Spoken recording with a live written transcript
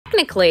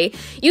technically,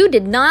 you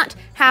did not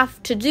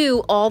have to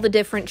do all the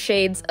different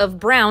shades of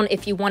brown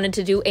if you wanted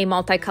to do a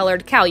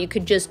multicolored cow. You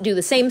could just do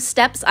the same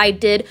steps I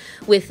did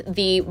with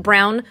the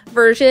brown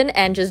version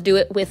and just do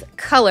it with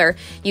color,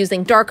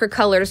 using darker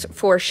colors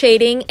for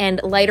shading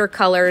and lighter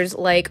colors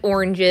like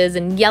oranges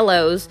and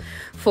yellows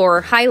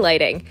for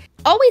highlighting.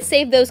 Always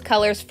save those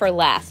colors for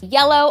last.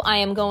 Yellow, I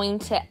am going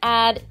to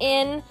add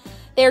in.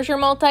 There's your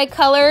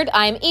multicolored.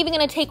 I'm even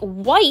going to take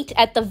white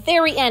at the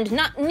very end,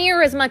 not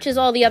near as much as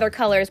all the other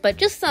colors, but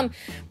just some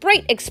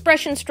bright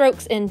expression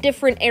strokes in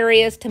different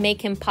areas to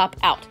make him pop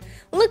out.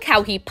 Look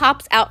how he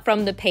pops out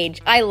from the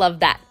page. I love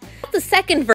that. The second version